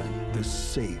even the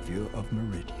savior of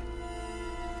Meridian.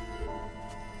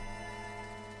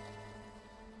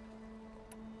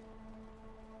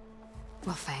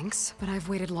 Well, thanks, but I've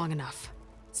waited long enough.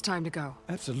 It's time to go.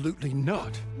 Absolutely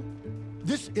not.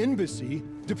 This embassy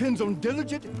depends on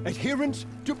diligent adherence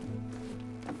to...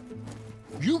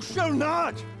 You shall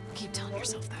not! Keep telling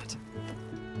yourself that.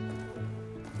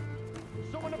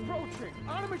 Someone approaching!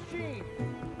 On a machine!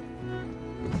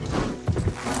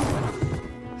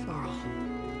 Varl.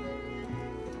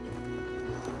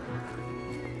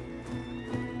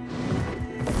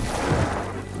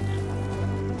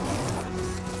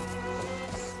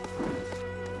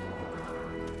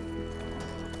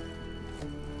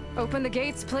 Open the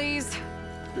gates, please.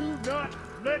 Do not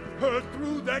let her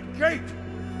through that gate!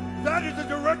 That is a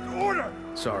direct order!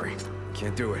 Sorry,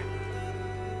 can't do it.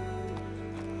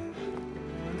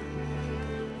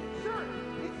 Sir,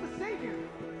 it's the Savior!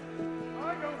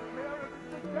 I don't care if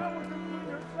it's the devil including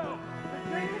herself! The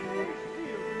gate is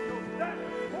sealed until that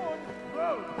horn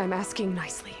blows! I'm asking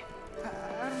nicely. I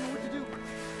don't know what to do.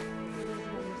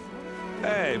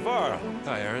 Hey, Varl.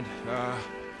 Hi, Errand.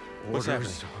 What's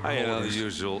happening? I know the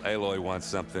usual. Aloy wants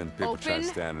something. People try to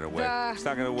stand in her way. It's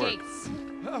not gonna work.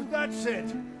 Oh, that's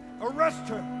it! Arrest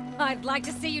her! I'd like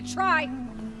to see you try.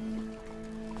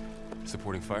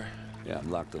 Supporting fire? Yeah, I'm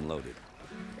locked and loaded.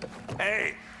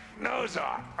 Hey,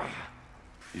 Nozar!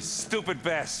 You stupid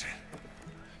bastard.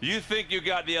 You think you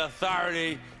got the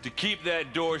authority to keep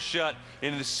that door shut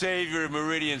in the savior of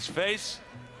Meridian's face?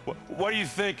 What do you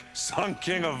think Sun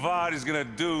King Avad is gonna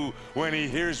do when he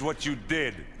hears what you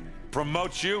did?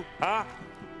 Promote you, huh?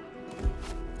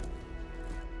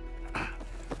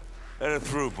 Let her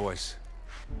through, boys.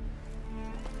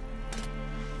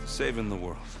 Saving the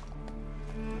world.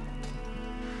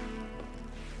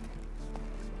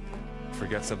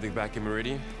 Forget something back in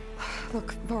Meridian?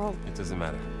 Look, Varl. It doesn't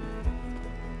matter.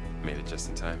 Made it just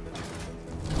in time.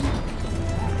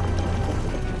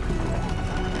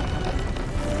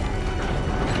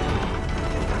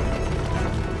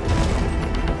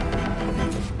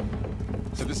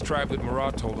 So this tribe that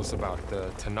Murad told us about,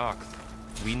 the Tanakh,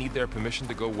 We need their permission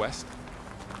to go west?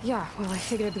 Yeah, well, I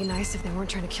figured it'd be nice if they weren't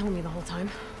trying to kill me the whole time.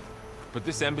 But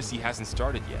this embassy hasn't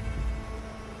started yet.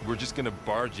 We're just gonna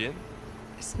barge in?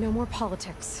 There's no more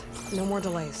politics. No more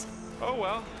delays. Oh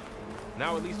well.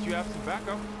 Now at least you have some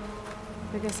backup.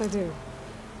 I guess I do.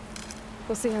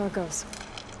 We'll see how it goes.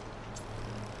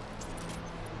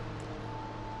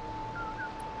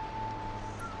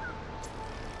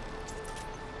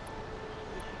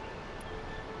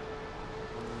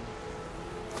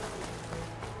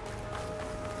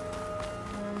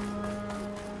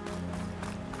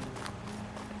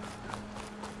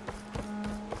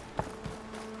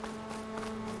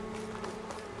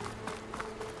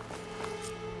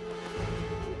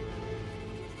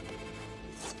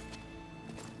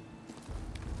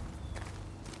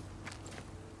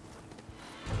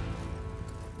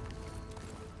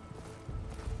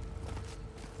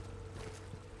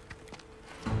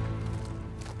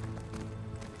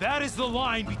 That is the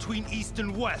line between East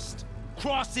and West.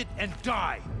 Cross it and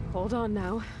die. Hold on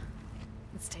now.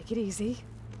 Let's take it easy.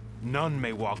 None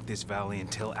may walk this valley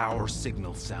until our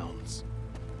signal sounds.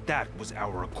 That was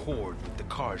our accord with the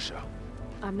Karja.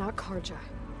 I'm not Karja.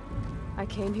 I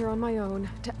came here on my own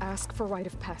to ask for rite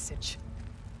of passage.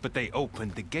 But they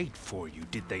opened the gate for you,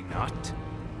 did they not?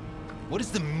 What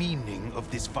is the meaning of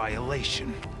this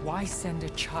violation? Why send a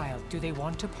child? Do they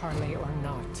want to parley or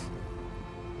not?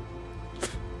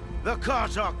 The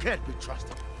Karja can't be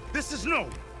trusted. This is known.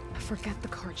 Forget the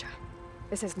Karja.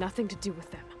 This has nothing to do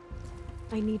with them.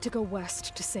 I need to go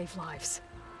west to save lives.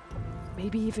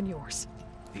 Maybe even yours.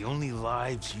 The only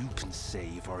lives you can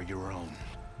save are your own.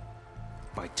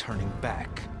 By turning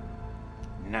back.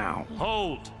 Now.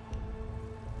 Hold!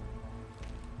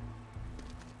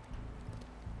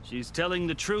 She's telling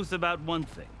the truth about one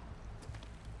thing.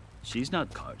 She's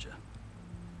not Karja.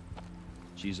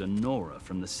 She's a Nora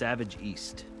from the Savage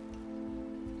East.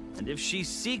 And if she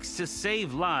seeks to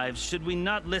save lives, should we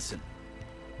not listen?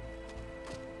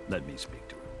 Let me speak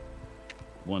to her.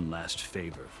 One last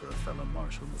favor for a fellow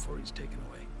marshal before he's taken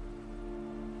away.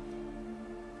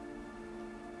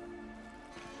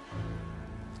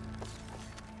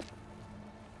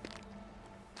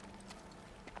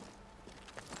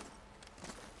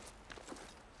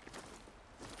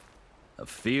 A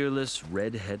fearless,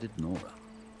 red-headed Nora.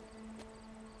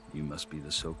 You must be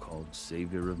the so-called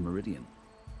savior of Meridian.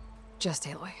 Just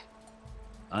Aloy.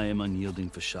 I am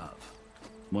unyielding Fashav.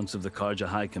 Once of the Karja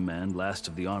High Command, last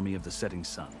of the army of the setting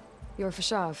sun. You're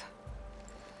Fashav.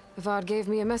 Avad gave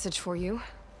me a message for you.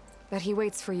 That he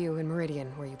waits for you in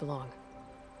Meridian, where you belong.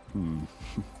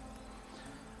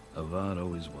 Avad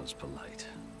always was polite.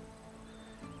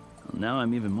 Well, now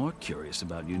I'm even more curious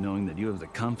about you knowing that you have the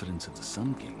confidence of the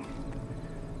Sun King.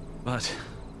 But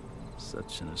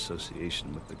such an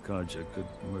association with the Karja could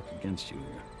work against you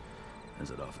here,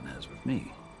 as it often has with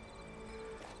me.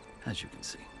 As you can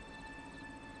see,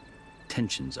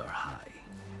 tensions are high.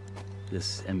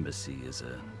 This embassy is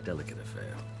a delicate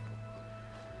affair.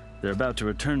 They're about to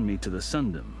return me to the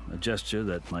Sundom, a gesture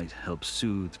that might help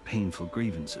soothe painful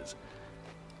grievances.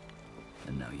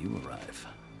 And now you arrive,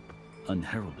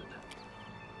 unheralded.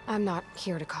 I'm not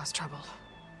here to cause trouble.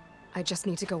 I just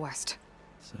need to go west.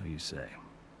 So you say.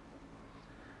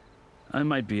 I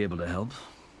might be able to help,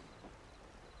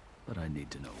 but I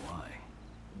need to know why.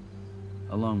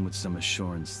 Along with some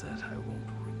assurance that I won't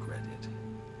regret it.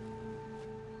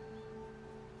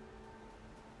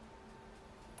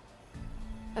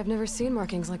 I've never seen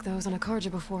markings like those on a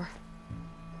Karja before.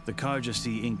 The Karja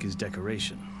see ink as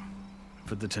decoration.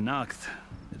 For the Tenakth,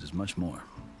 it is much more.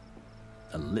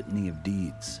 A litany of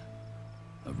deeds.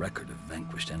 A record of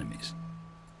vanquished enemies.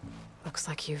 Looks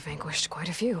like you've vanquished quite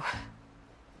a few.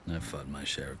 I've fought my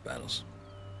share of battles.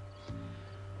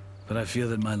 But I feel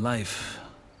that my life,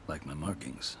 like my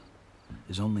markings,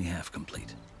 is only half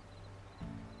complete.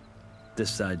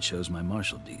 This side shows my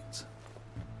martial deeds.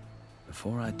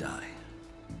 Before I die,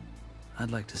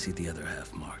 I'd like to see the other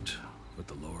half marked with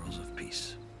the laurels of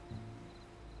peace.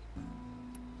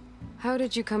 How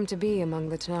did you come to be among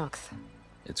the Tenakth?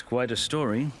 It's quite a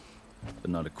story, but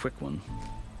not a quick one.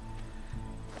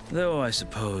 Though I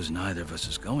suppose neither of us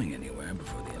is going anywhere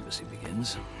before the embassy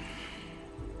begins.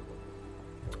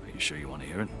 Are you sure you want to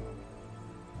hear it?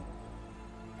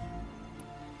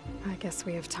 I guess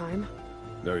we have time.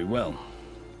 Very well.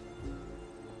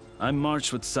 I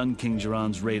marched with Sun King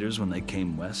Jiran's raiders when they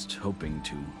came west, hoping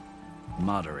to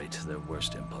moderate their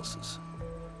worst impulses.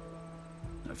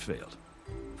 I failed,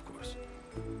 of course.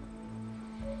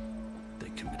 They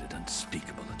committed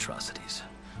unspeakable atrocities,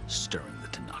 stirring the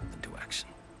Tenakth into action.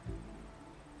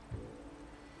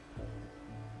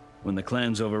 When the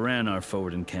clans overran our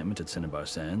forward encampment at Cinnabar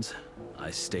Sands,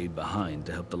 I stayed behind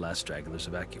to help the last stragglers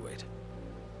evacuate,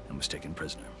 and was taken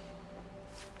prisoner.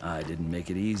 I didn't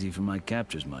make it easy for my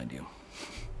captors, mind you.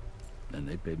 And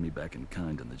they paid me back in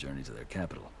kind on the journey to their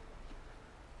capital.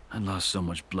 I lost so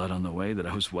much blood on the way that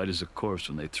I was white as a corpse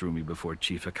when they threw me before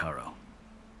Chief Hikaru.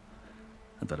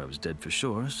 I thought I was dead for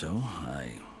sure, so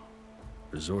I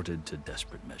resorted to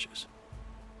desperate measures.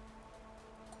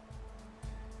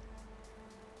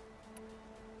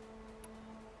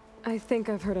 I think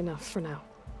I've heard enough for now.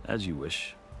 As you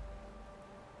wish.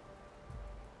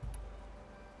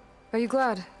 Are you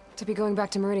glad to be going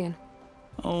back to Meridian?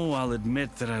 Oh, I'll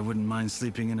admit that I wouldn't mind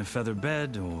sleeping in a feather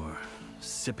bed or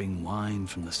sipping wine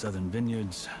from the southern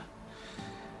vineyards.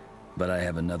 But I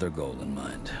have another goal in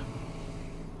mind.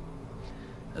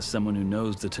 As someone who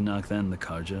knows the Tenakth and the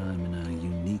Karja, I'm in a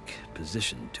unique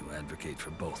position to advocate for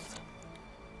both.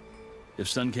 If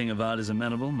Sun King Avad is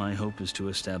amenable, my hope is to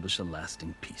establish a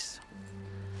lasting peace.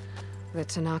 The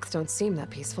Tenakth don't seem that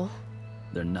peaceful.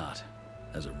 They're not,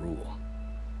 as a rule.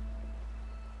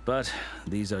 But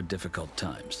these are difficult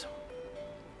times.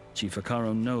 Chief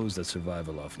Hikaru knows that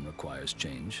survival often requires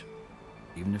change,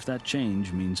 even if that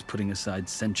change means putting aside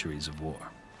centuries of war.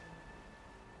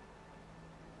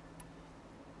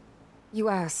 You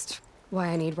asked why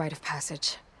I need rite of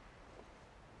passage.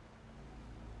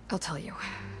 I'll tell you,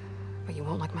 but you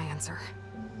won't like my answer.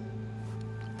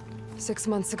 6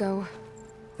 months ago,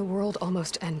 the world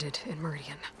almost ended in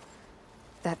Meridian.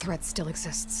 That threat still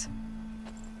exists.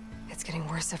 It's getting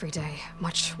worse every day,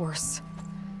 much worse.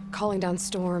 Calling down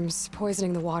storms,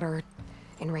 poisoning the water,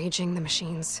 enraging the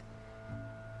machines.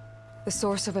 The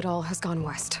source of it all has gone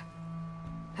west,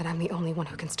 and I'm the only one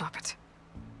who can stop it.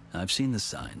 I've seen the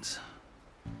signs.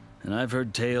 And I've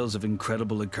heard tales of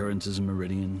incredible occurrences in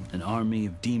Meridian, an army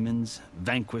of demons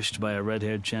vanquished by a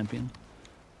red-haired champion.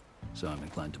 So I'm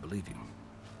inclined to believe you.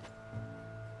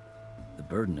 The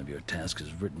burden of your task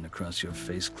is written across your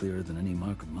face clearer than any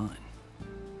mark of mine.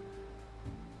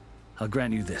 I'll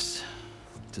grant you this,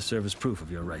 to serve as proof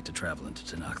of your right to travel into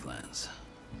Tenakth lands.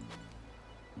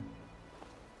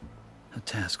 A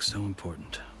task so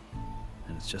important,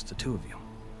 and it's just the two of you.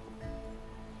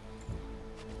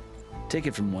 Take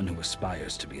it from one who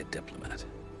aspires to be a diplomat.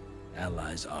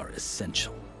 Allies are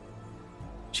essential.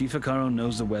 Chief Hikaru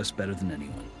knows the West better than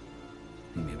anyone.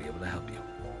 He may be able to help you.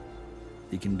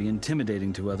 He can be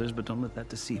intimidating to others, but don't let that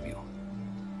deceive you.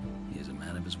 He is a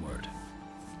man of his word.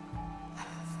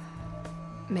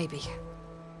 Maybe.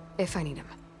 If I need him.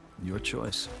 Your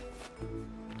choice.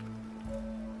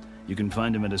 You can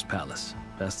find him at his palace,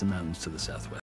 past the mountains to the southwest.